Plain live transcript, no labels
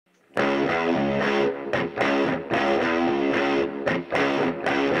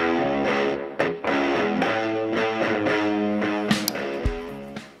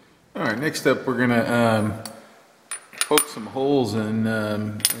next up we're going to poke some holes in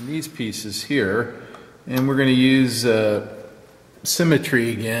these pieces here, and we're going to use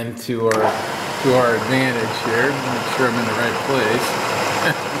symmetry again to our advantage here. Make sure I'm in the right place.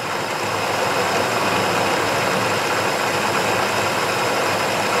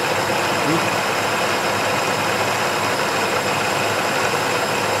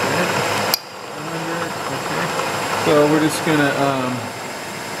 So we're just going to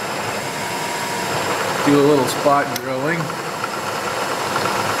do a little spot drilling.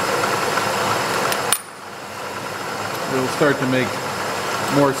 It'll start to make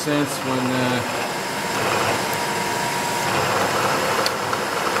more sense when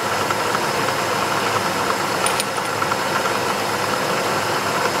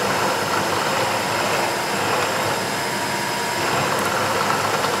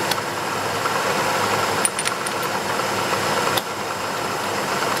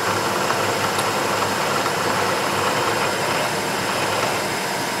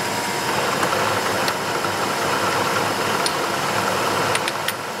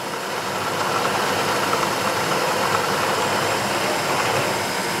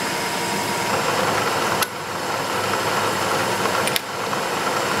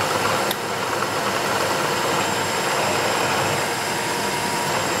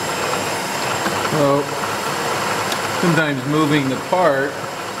sometimes moving the part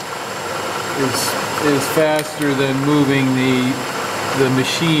is faster than moving the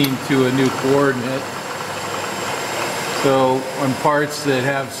machine to a new coordinate. So on parts that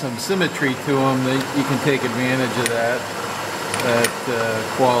have some symmetry to them, you can take advantage of that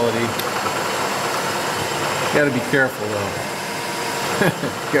quality. Got to be careful though.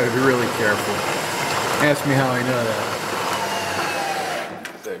 Got to be really careful. Ask me how I know that.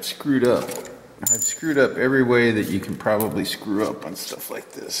 I've screwed up. I've screwed up every way that you can probably screw up on stuff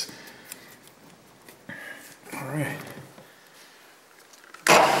like this. All right.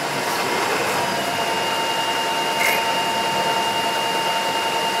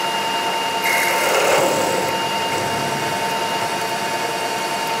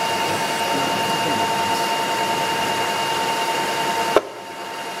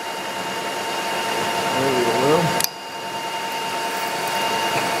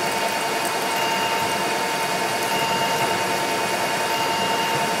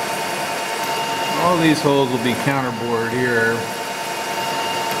 All these holes will be counterbored here.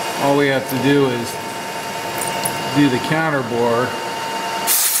 All we have to do is do the counterbore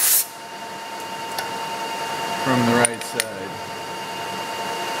from the right side.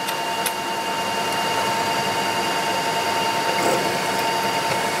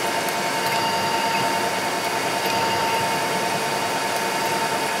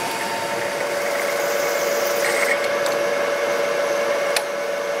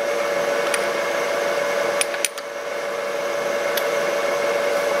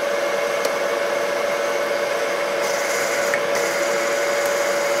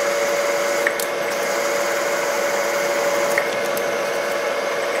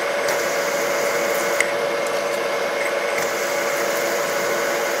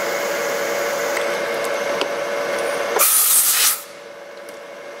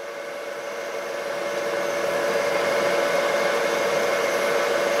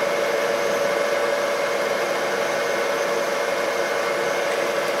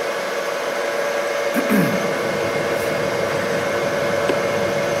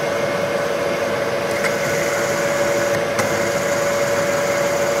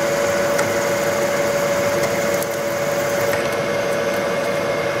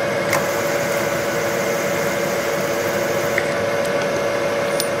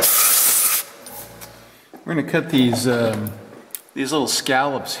 We're going to cut these little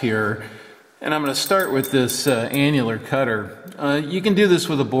scallops here, and I'm going to start with this annular cutter. You can do this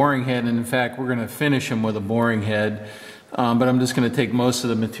with a boring head, and in fact we're going to finish them with a boring head, but I'm just going to take most of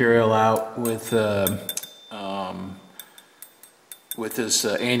the material out with this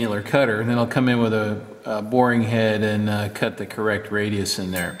annular cutter, and then I'll come in with a boring head and cut the correct radius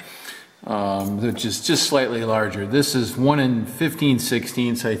in there, which is just slightly larger. This is 1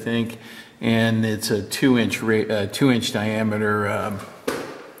 15/16 I think, and it's a 2-inch diameter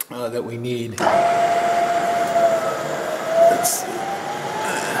that we need. Let's see, like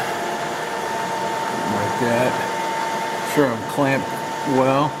that. Sure, I'm clamped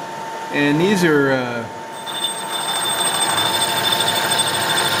well, and these are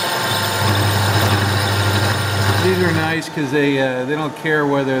nice because they don't care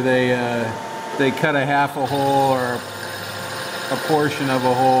whether they cut a half a hole or a portion of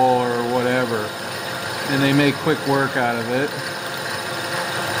a hole or whatever, and they make quick work out of it.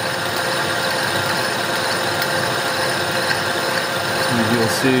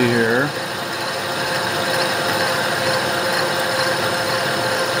 see here.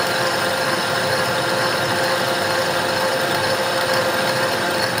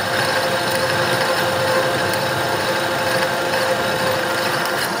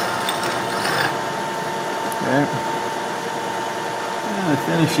 The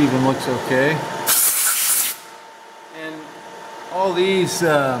finish even looks okay. And all these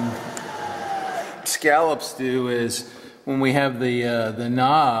scallops do is when we have the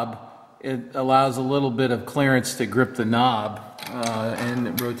knob, it allows a little bit of clearance to grip the knob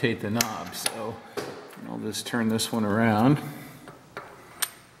and rotate the knob. So I'll just turn this one around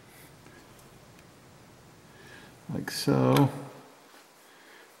like so.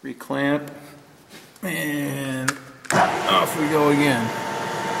 Reclamp, and off we go again.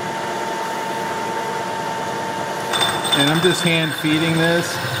 And I'm just hand feeding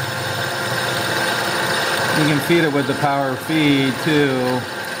this. You can feed it with the power feed too.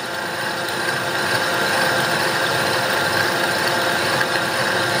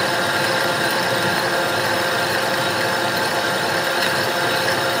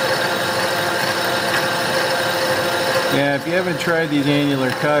 Yeah, if you haven't tried these annular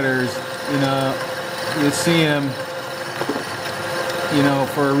cutters, you know, you'll see them, you know,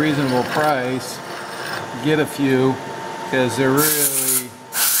 for a reasonable price. Get a few, because they're really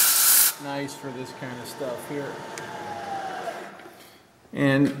nice for this kind of stuff here.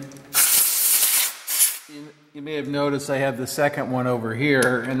 And you may have noticed I have the second one over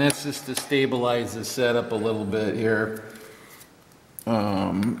here, and that's just to stabilize the setup a little bit here,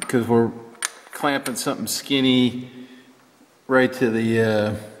 because we're clamping something skinny right to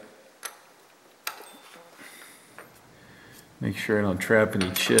the make sure I don't trap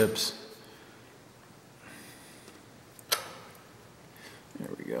any chips. There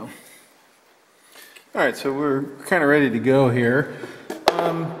we go. Alright, so we're kind of ready to go here.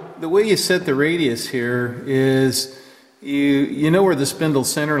 The way you set the radius here is you know where the spindle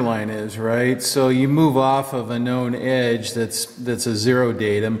center line is, right? So you move off of a known edge that's a zero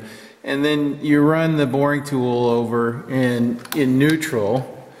datum, and then you run the boring tool over in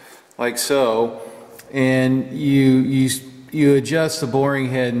neutral, like so, and you adjust the boring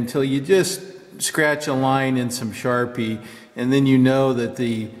head until you just scratch a line in some Sharpie, and then you know that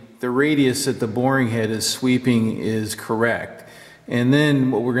the radius that the boring head is sweeping is correct. And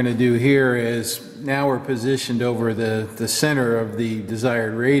then what we're going to do here is, now we're positioned over the center of the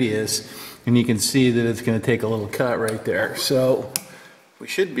desired radius, and you can see that it's going to take a little cut right there. So we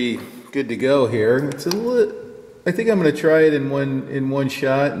should be good to go here. It's I think I'm going to try it in one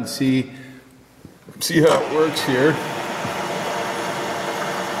shot and see how it works here.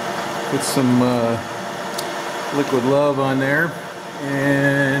 Put some liquid love on there,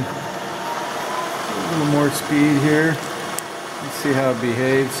 and a little more speed here. Let's see how it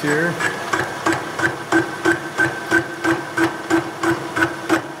behaves here.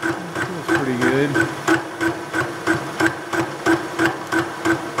 Feels pretty good.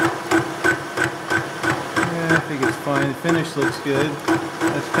 Yeah, I think it's fine. The finish looks good.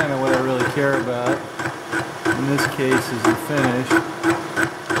 That's kind of what I really care about in this case, is the finish.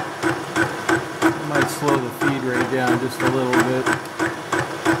 Might slow the feed rate down just a little bit,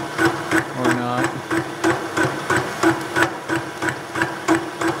 or not.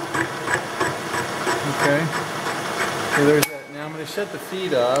 Okay, so there's that. Now I'm going to shut the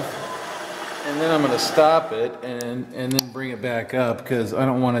feed off, and then I'm going to stop it and then bring it back up, because I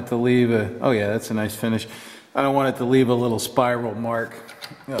don't want it to leave a, oh yeah, that's a nice finish. I don't want it to leave a little spiral mark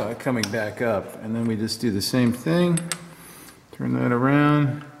coming back up. And then we just do the same thing, turn that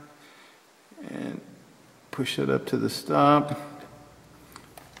around, and push it up to the stop,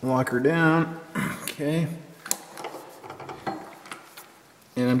 lock her down, okay.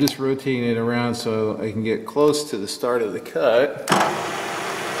 And I'm just rotating it around so I can get close to the start of the cut. Like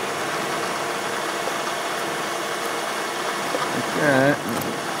that.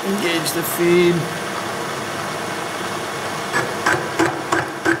 Engage the feed.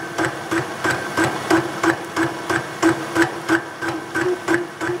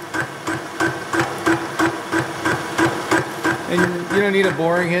 You don't need a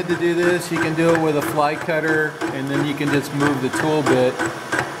boring head to do this. You can do it with a fly cutter, and then you can just move the tool bit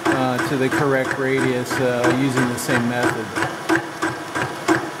to the correct radius using the same method.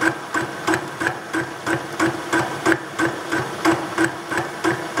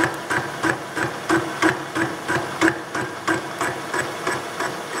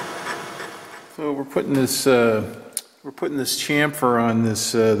 So we're putting this chamfer on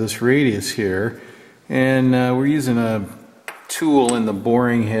this radius here, and we're using a tool in the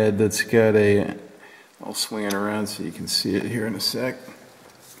boring head that's got a, I'll swing it around so you can see it here in a sec.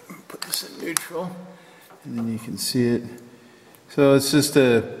 this in neutral, and then you can see it. So it's just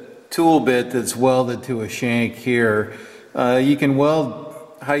a tool bit that's welded to a shank here. You can weld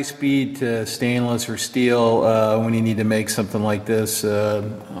high speed to stainless or steel when you need to make something like this.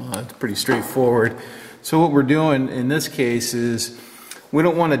 It's pretty straightforward. So what we're doing in this case is we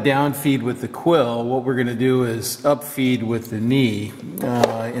don't want to down feed with the quill. What we're going to do is up feed with the knee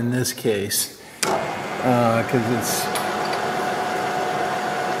in this case, because it's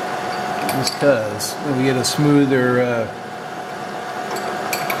just because we get a smoother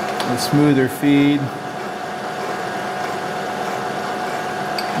feed,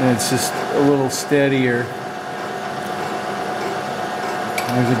 and it's just a little steadier.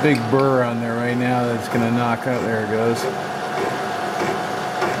 There's a big burr on there right now that's going to knock out. There it goes.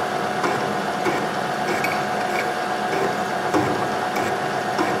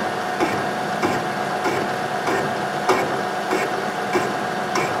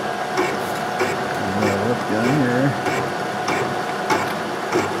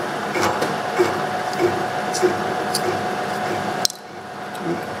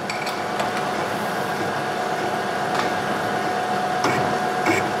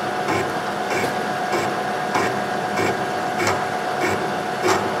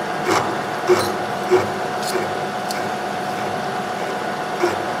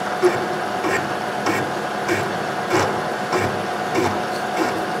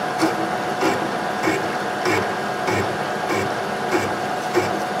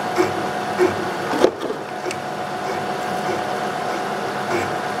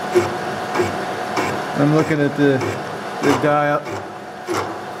 I'm looking at the dial. I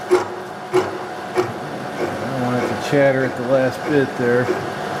don't want it to chatter at the last bit there.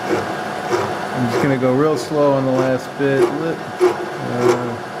 I'm just going to go real slow on the last bit.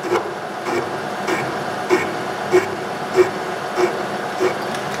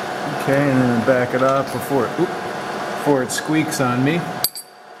 Okay, and then back it up before it squeaks on me. Okay,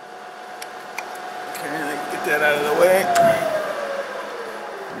 I can get that out of the way.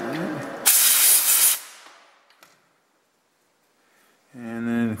 And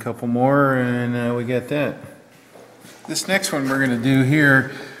then a couple more, and we get that. This next one we're going to do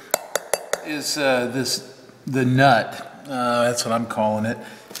here is the nut. That's what I'm calling it.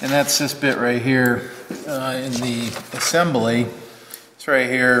 And that's this bit right here in the assembly. It's right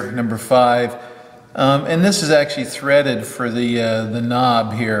here, number 5. And this is actually threaded for the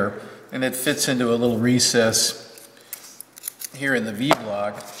knob here. And it fits into a little recess here in the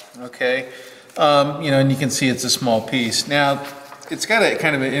V-block. Okay. You know, and you can see it's a small piece. Now, it's got a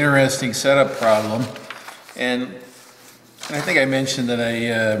kind of an interesting setup problem, and I think I mentioned that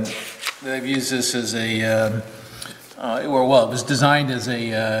I've used this as a it was designed as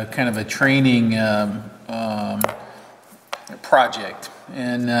a kind of a training project,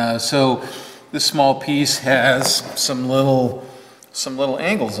 and so this small piece has some little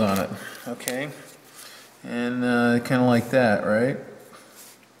angles on it, okay, and kind of like that, right?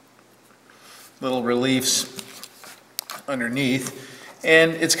 Little reliefs underneath,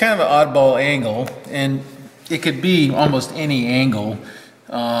 and it's kind of an oddball angle, and it could be almost any angle.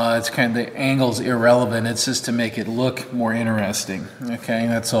 It's kind of, the angle's irrelevant, it's just to make it look more interesting. Okay,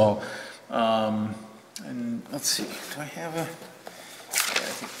 that's all. And let's see, do I have a, yeah,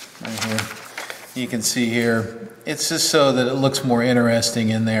 I think right here. You can see here, it's just so that it looks more interesting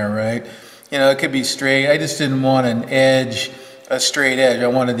in there, right? You know, it could be straight. I just didn't want an edge, a straight edge. I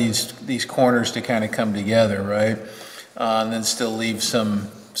wanted these corners to kind of come together, right? And then still leave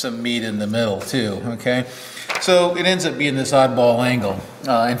some meat in the middle too, okay? So it ends up being this oddball angle.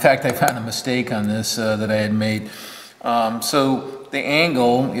 In fact, I found a mistake on this that I had made. So the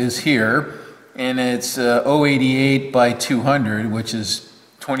angle is here, and it's 088 by 200, which is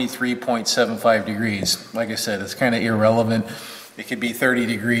 23.75 degrees. Like I said, it's kind of irrelevant. It could be 30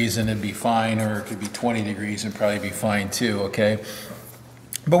 degrees and it'd be fine, or it could be 20 degrees and probably be fine too, okay?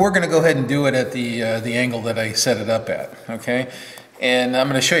 But we're going to go ahead and do it at the angle that I set it up at, okay? And I'm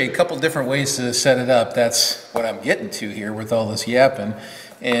going to show you a couple different ways to set it up. That's what I'm getting to here with all this yapping.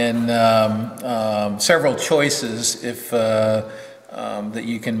 And several choices that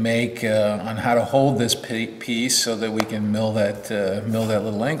you can make on how to hold this piece so that we can mill that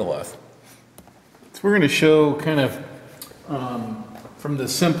little angle off. So we're going to show kind of from the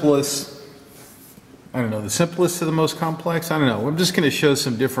simplest, I don't know, the simplest to the most complex? I don't know. I'm just going to show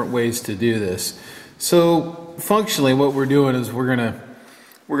some different ways to do this. So functionally what we're doing is we're going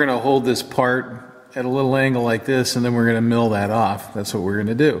to hold this part at a little angle like this, and then we're going to mill that off. That's what we're going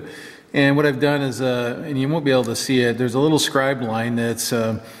to do. And what I've done is, and you won't be able to see it, there's a little scribe line that's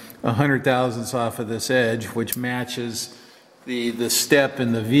 100 thousandths off of this edge, which matches the step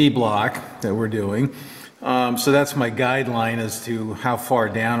in the V block that we're doing. So that's my guideline as to how far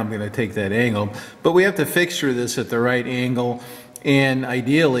down I'm going to take that angle. But we have to fixture this at the right angle, and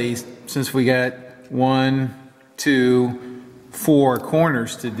ideally, since we got 1, 2, 4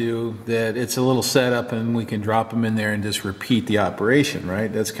 corners to do, that it's a little setup and we can drop them in there and just repeat the operation,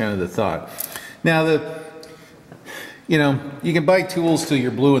 right? That's kind of the thought. Now you know, you can buy tools till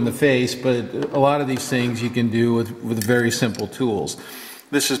you're blue in the face, but a lot of these things you can do with very simple tools.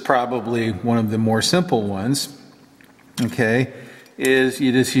 This is probably one of the more simple ones, okay, is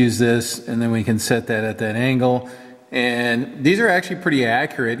you just use this and then we can set that at that angle. And these are actually pretty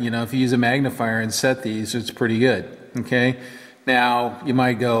accurate. You know, if you use a magnifier and set these, it's pretty good, okay? Now, you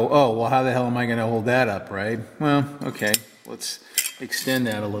might go, oh, well, how the hell am I going to hold that up, right? Well, okay, let's extend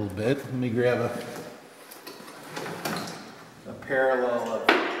that a little bit. Let me grab a parallel of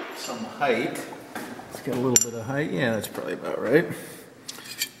some height. Let's get a little bit of height. Yeah, that's probably about right.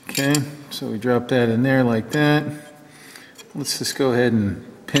 Okay, so we drop that in there like that. Let's just go ahead and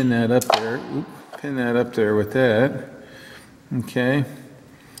pin that up there. Oop, pin that up there with that. Okay,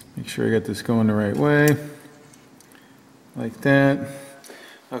 make sure I got this going the right way. Like that.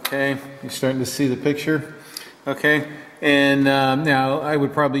 Okay, you're starting to see the picture? Okay, and now I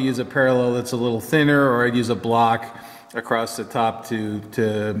would probably use a parallel that's a little thinner, or I'd use a block across the top to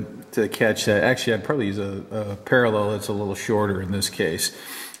catch that. Actually, I'd probably use a parallel that's a little shorter in this case.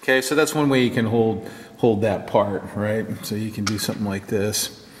 Okay, so that's one way you can hold that part, right? So you can do something like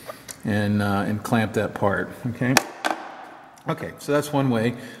this and clamp that part. Okay. Okay, so that's one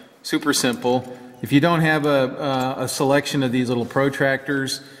way. Super simple. If you don't have a selection of these little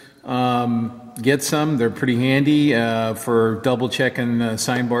protractors, get some. They're pretty handy for double checking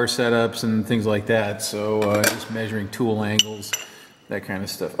sign bar setups and things like that. So just measuring tool angles, that kind of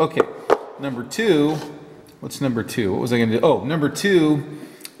stuff. Okay, number 2. What's number 2? What was I going to do? Oh, number 2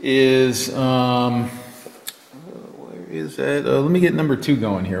 is where is that? Let me get number 2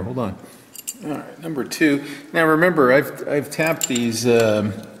 going here. Hold on. All right, number 2. Now remember, I've tapped these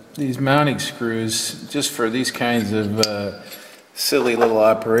mounting screws just for these kinds of silly little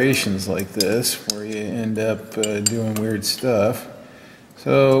operations like this, where you end up doing weird stuff.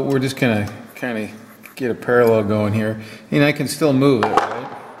 So we're just gonna kind of get a parallel going here, and I can still move it, right?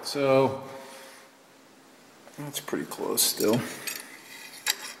 So that's pretty close still.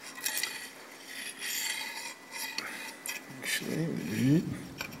 Actually,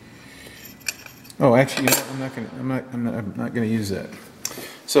 oh, actually, you know, I'm not gonna use that.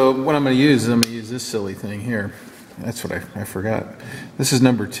 So what I'm gonna use is I'm gonna use this silly thing here. That's what I forgot. This is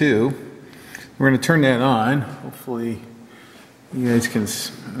number 2. We're going to turn that on. Hopefully you guys can,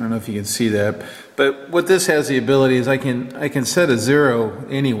 I don't know if you can see that. But what this has the ability is I can set a 0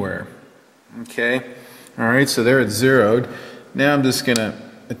 anywhere. Okay? All right, so there it's zeroed. Now I'm just going to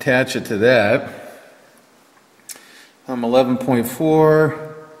attach it to that. I'm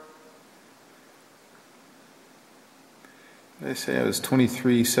 11.4. Did I say I was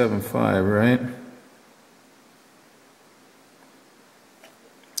 23.75, right?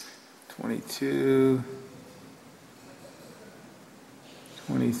 22,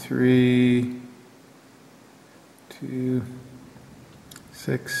 23, 2,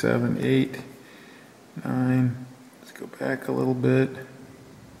 6, 7, 8, 9. Let's go back a little bit.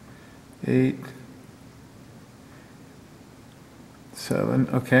 8, 7.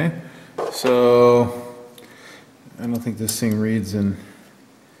 Okay. So I don't think this thing reads in.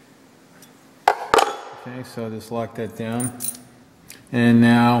 Okay, so I'll just lock that down. And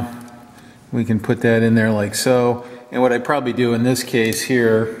now we can put that in there like so. And what I'd probably do in this case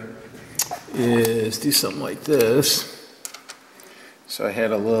here is do something like this. So I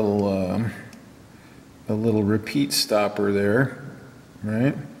had a little repeat stopper there,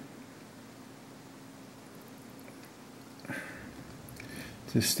 right?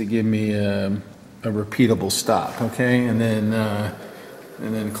 Just to give me a repeatable stop, okay? And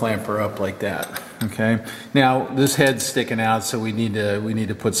then clamp her up like that. Okay. Now this head's sticking out, so we need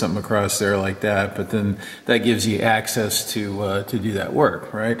to put something across there like that. But then that gives you access to do that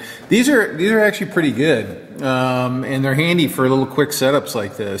work, right? These are actually pretty good, and they're handy for little quick setups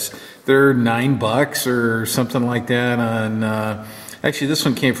like this. They're $9 or something like that. On actually, this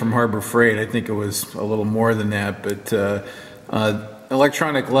one came from Harbor Freight. I think it was a little more than that, but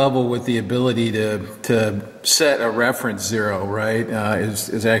electronic level with the ability to set a reference 0, right,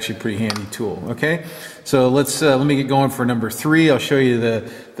 is actually a pretty handy tool. Okay, so let me get going for number 3. I'll show you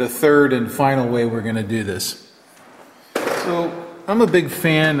the third and final way we're going to do this. So I'm a big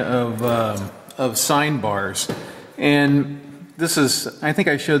fan of sign bars, and this is, I think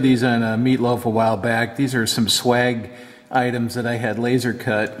I showed these on Meatloaf a while back. These are some swag items that I had laser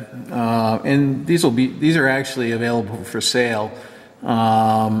cut, and these are actually available for sale,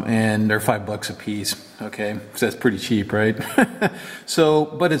 and they're $5 a piece. Okay, so that's pretty cheap, right? So,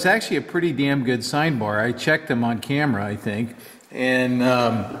 but it's actually a pretty damn good sign bar. I checked them on camera, I think, and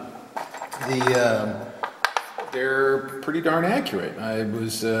they're pretty darn accurate. I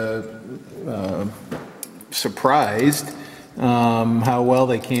was surprised how well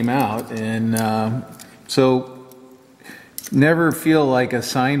they came out, and so never feel like a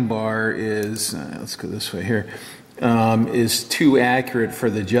sign bar is, let's go this way here, is too accurate for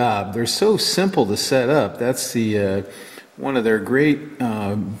the job. They're so simple to set up. That's the one of their great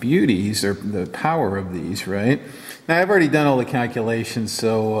beauties, or the power of these, right? Now I've already done all the calculations,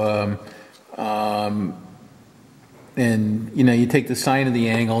 so and you know, you take the sine of the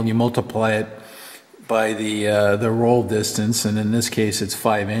angle and you multiply it by the roll distance, and in this case it's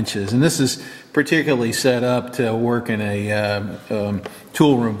 5 inches. And this is particularly set up to work in a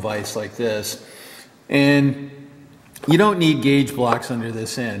tool room vise like this. And you don't need gauge blocks under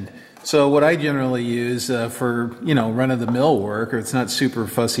this end. So what I generally use for, you know, run-of-the-mill work, or it's not super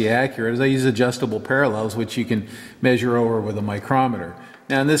fussy accurate, is I use adjustable parallels, which you can measure over with a micrometer.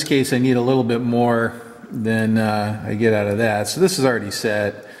 Now in this case I need a little bit more than I get out of that. So this is already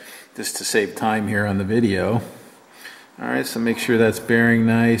set, just to save time here on the video. Alright, so make sure that's bearing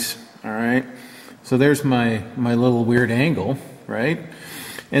nice. Alright, so there's my little weird angle, right?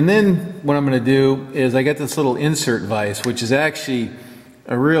 And then what I'm going to do is I got this little insert vise, which is actually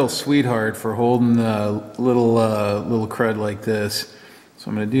a real sweetheart for holding a little crud like this. So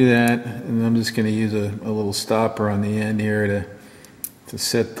I'm going to do that, and I'm just going to use a little stopper on the end here to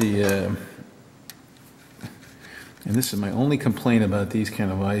set the and this is my only complaint about these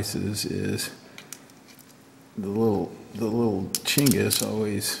kind of vices, is the little chingus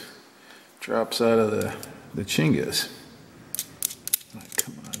always drops out of the chingus. Oh,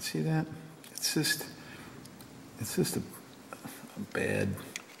 come on, see that? It's just a bad,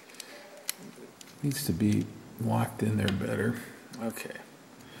 needs to be locked in there better. Okay.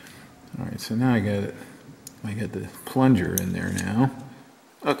 All right, so now I got the plunger in there now.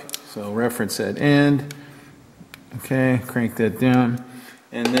 Okay, so reference that end. Okay, crank that down,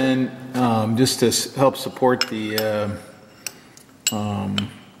 and then just to help support the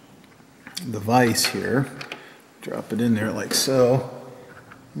vise here, drop it in there like so,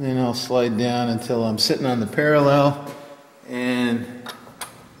 and then I'll slide down until I'm sitting on the parallel, and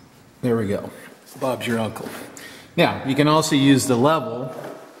there we go. Bob's your uncle. Now you can also use the level,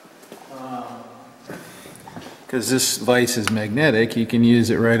 because this vise is magnetic. You can use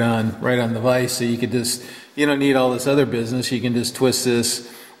it right on the vise, so you could just, you don't need all this other business. You can just twist this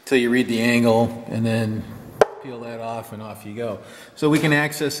till you read the angle, and then peel that off, and off you go. So we can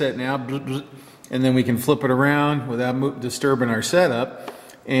access that now, and then we can flip it around without disturbing our setup,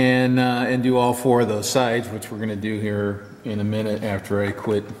 and do all 4 of those sides, which we're going to do here in a minute after I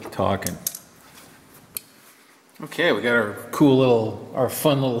quit talking. Okay, we got our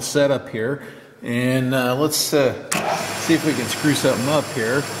fun little setup here, and let's see if we can screw something up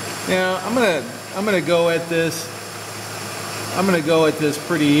here. Now I'm gonna go at this. I'm gonna go at this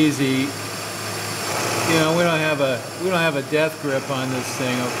pretty easy. You know, we don't have a death grip on this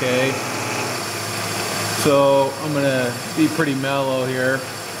thing, okay? So I'm gonna be pretty mellow here,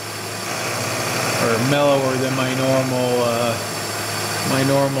 or mellower than my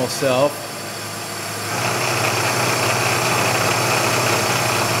normal self.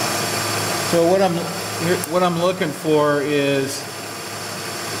 So what I'm looking for is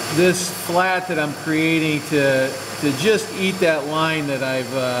this flat that I'm creating to just eat that line that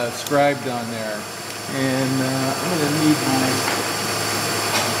I've scribed on there. And I'm going to need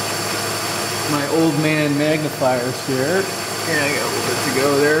my old man magnifiers here. Yeah, I got a little bit to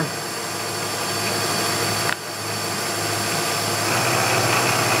go there.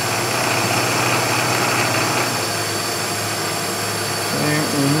 Okay,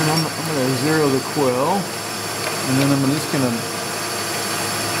 and then I'm going to zero the quill, and then I'm just going to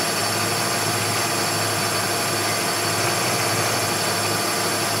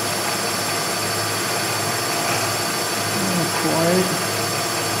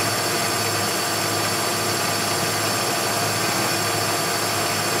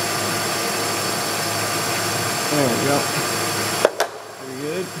there we go. Pretty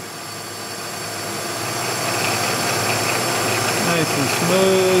good. Nice and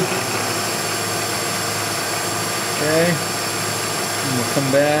smooth. Okay. And we'll come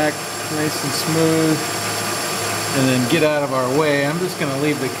back nice and smooth. And then get out of our way. I'm just going to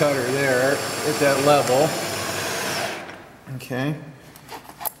leave the cutter there at that level. Okay.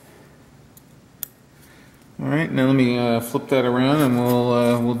 All right, now let me flip that around and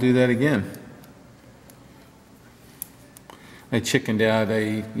we'll do that again. I chickened out.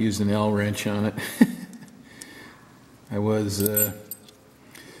 I used an L wrench on it. I was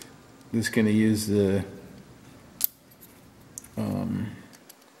just going to use the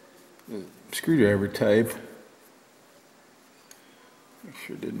screwdriver type. Make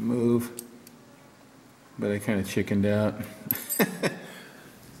sure it didn't move, but I kind of chickened out.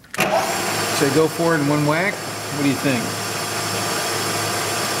 Should I go for it in one whack? What do you think?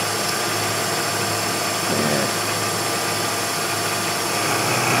 Yeah.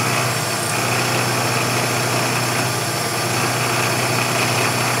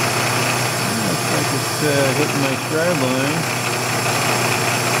 Looks like it's hitting my thread line.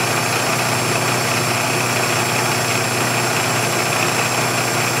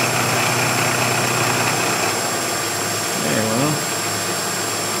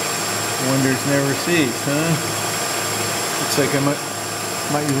 Wonders never cease, huh? Looks like I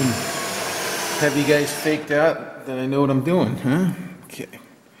might even have you guys faked out that I know what I'm doing, huh? Okay.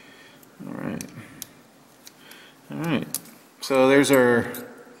 Alright. Alright. So there's our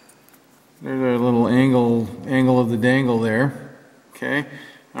little angle of the dangle there. Okay.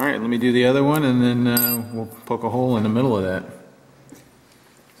 Alright, let me do the other one and then we'll poke a hole in the middle of that.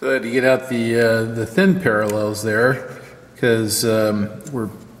 So I had to get out the thin parallels there because we're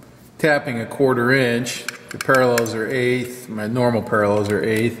tapping a 1/4 inch. The parallels are 1/8. My normal parallels are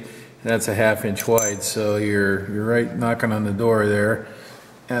 1/8. That's a 1/2 inch wide. So you're right knocking on the door there,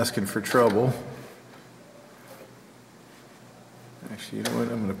 asking for trouble. Actually, you know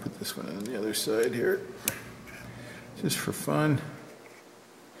what? I'm going to put this one on the other side here, just for fun,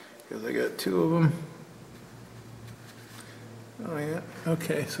 because I got 2 of them. Oh yeah.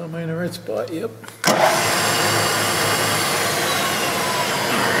 Okay. So am I in the right spot? Yep.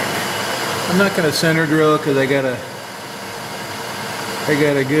 I'm not going to center drill because I got a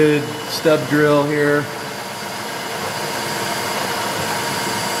good stub drill here.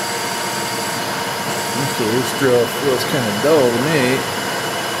 Actually, this drill feels kind of dull to me.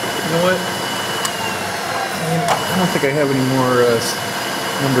 You know what? I don't think I have any more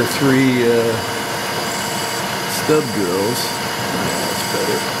number 3 stub drills. Yeah, that's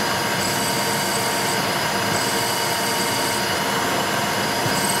better.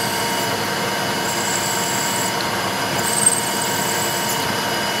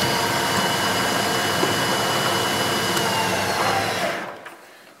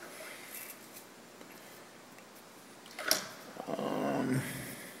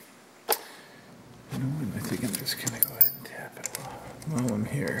 I think I'm just going to go ahead and tap it while I'm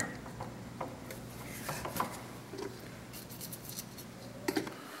here.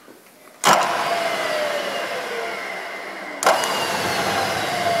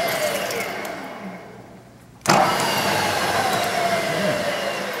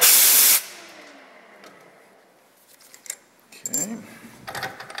 Okay.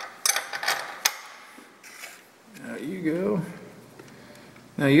 There you go.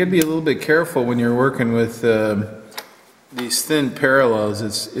 Now you got to be a little bit careful when you're working with these thin parallels.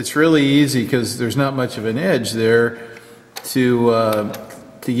 It's really easy because there's not much of an edge there to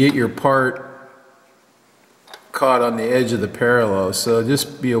get your part caught on the edge of the parallel. So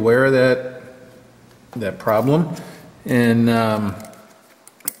just be aware of that problem, and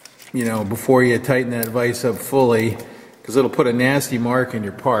you know, before you tighten that vise up fully, because it'll put a nasty mark in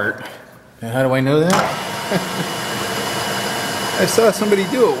your part. Now, how do I know that? I saw somebody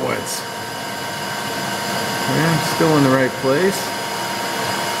do it once. Yeah, still in the right place.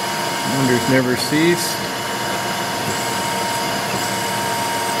 Wonders never cease.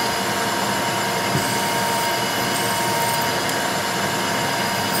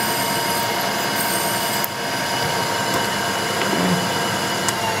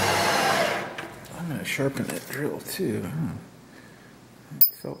 I'm going to sharpen that drill too. It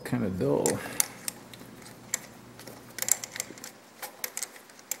felt kind of dull.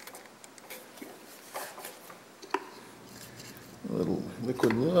 A little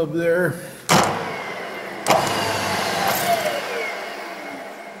liquid lube there.